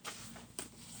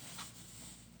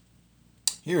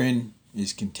Herein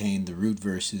is contained the root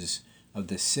verses of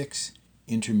the 6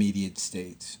 intermediate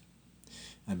states.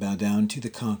 I bow down to the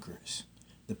conquerors,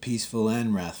 the peaceful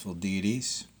and wrathful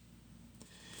deities.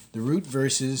 The root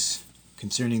verses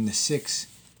concerning the 6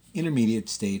 intermediate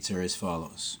states are as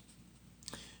follows.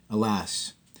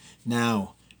 Alas,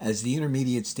 now, as the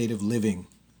intermediate state of living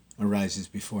arises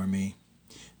before me,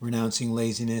 renouncing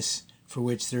laziness, for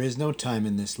which there is no time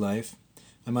in this life,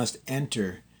 I must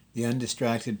enter the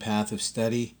undistracted path of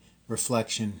study,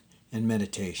 reflection, and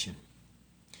meditation.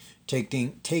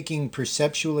 Taking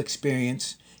perceptual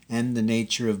experience and the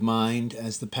nature of mind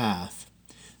as the path,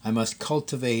 I must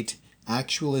cultivate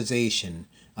actualization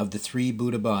of the 3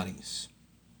 Buddha bodies.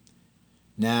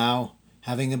 Now,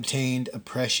 having obtained a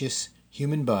precious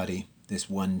human body this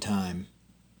one time,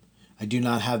 I do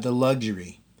not have the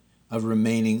luxury of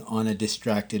remaining on a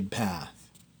distracted path.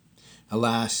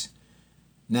 Alas,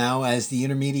 now as the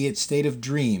intermediate state of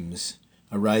dreams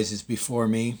arises before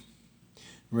me,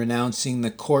 renouncing the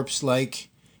corpse-like,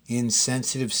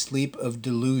 insensitive sleep of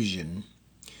delusion,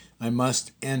 I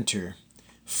must enter,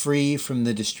 free from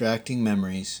the distracting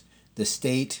memories, the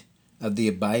state of the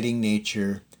abiding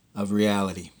nature of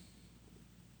reality.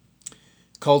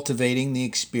 Cultivating the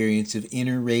experience of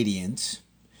inner radiance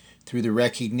through the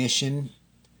recognition,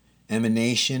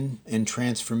 emanation, and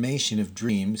transformation of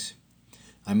dreams,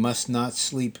 I must not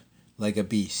sleep like a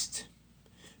beast,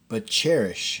 but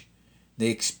cherish the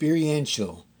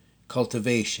experiential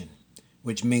cultivation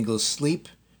which mingles sleep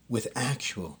with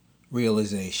actual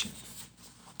realization.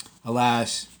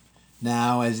 Alas,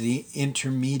 now as the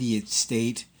intermediate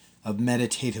state of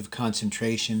meditative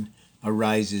concentration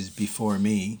arises before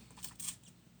me,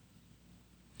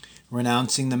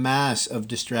 renouncing the mass of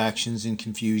distractions and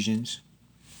confusions,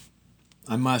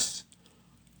 I must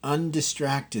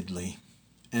undistractedly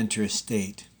enter a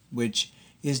state which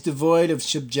is devoid of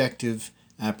subjective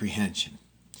apprehension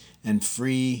and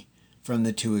free from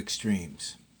the 2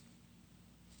 extremes,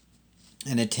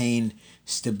 and attain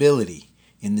stability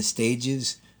in the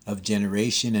stages of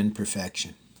generation and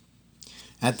perfection.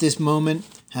 At this moment,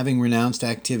 having renounced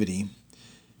activity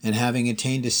and having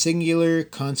attained a singular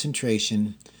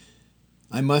concentration,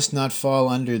 I must not fall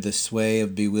under the sway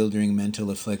of bewildering mental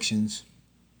afflictions.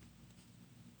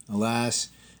 Alas,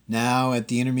 now at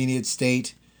the intermediate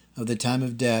state of the time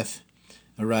of death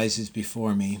arises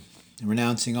before me,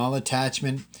 renouncing all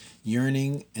attachment,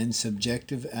 yearning, and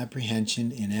subjective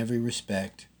apprehension in every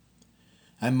respect.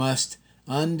 I must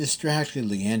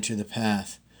undistractedly enter the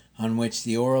path on which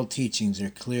the oral teachings are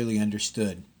clearly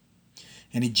understood,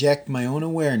 and eject my own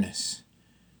awareness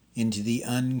into the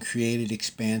uncreated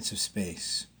expanse of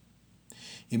space.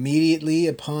 Immediately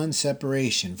upon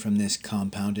separation from this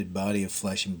compounded body of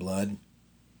flesh and blood,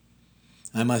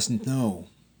 I must know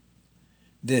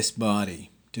this body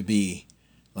to be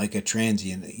like a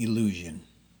transient illusion.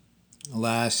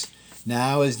 Alas,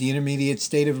 now as the intermediate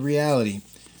state of reality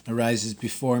arises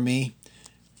before me,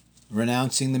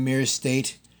 renouncing the merest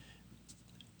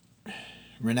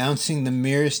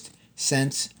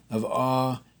sense of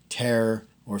awe, terror,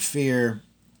 or fear,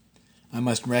 I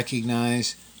must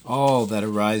recognize all that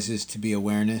arises to be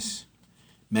awareness,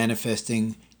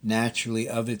 manifesting naturally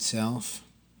of itself.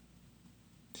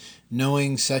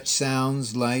 Knowing such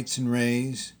sounds, lights, and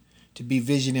rays to be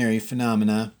visionary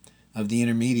phenomena of the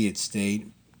intermediate state,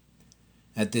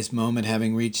 at this moment,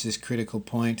 having reached this critical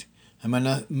point, I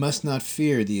must not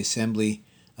fear the assembly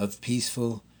of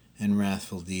peaceful and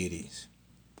wrathful deities,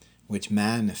 which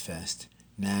manifest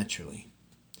naturally.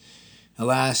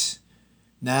 Alas,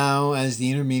 now as the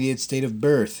intermediate state of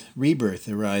rebirth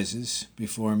arises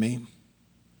before me,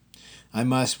 I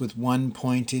must with one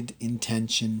pointed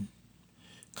intention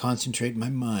concentrate my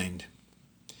mind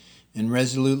and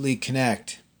resolutely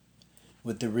connect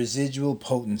with the residual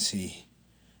potency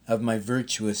of my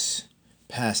virtuous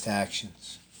past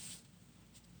actions.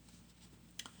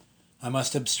 I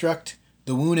must obstruct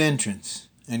the wound entrance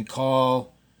and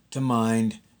call to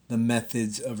mind the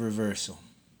methods of reversal.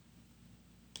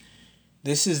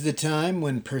 This is the time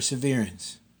when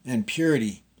perseverance and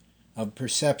purity of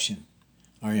perception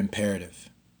are imperative.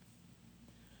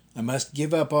 I must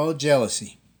give up all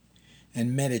jealousy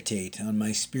and meditate on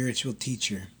my spiritual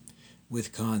teacher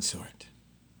with consort.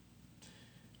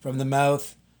 From the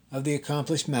mouth of the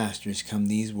accomplished masters come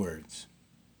these words: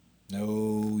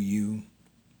 "Know you,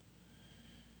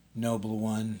 noble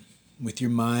one, with your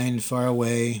mind far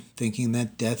away, thinking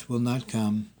that death will not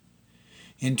come,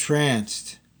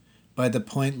 entranced by the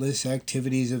pointless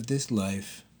activities of this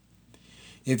life.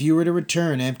 If you were to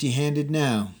return empty-handed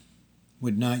now,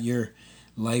 would not your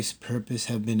life's purpose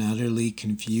have been utterly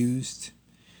confused?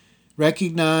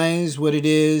 Recognize what it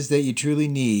is that you truly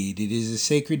need. It is a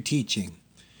sacred teaching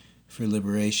for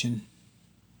liberation.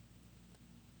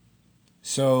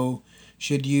 So,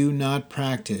 should you not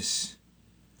practice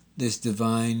this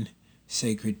divine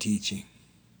sacred teaching?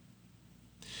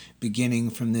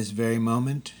 Beginning from this very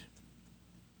moment.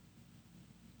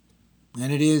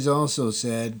 And it is also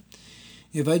said,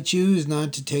 if I choose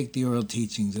not to take the oral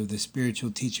teachings of the spiritual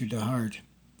teacher to heart,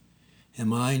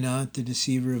 am I not the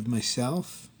deceiver of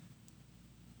myself?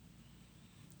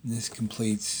 And this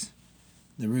completes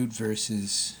the root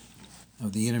verses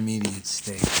of the intermediate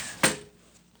state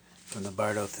from the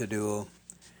Bardo Thudul,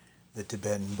 the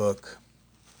Tibetan book,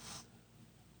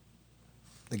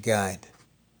 the guide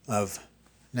of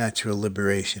natural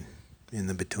liberation in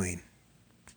the between.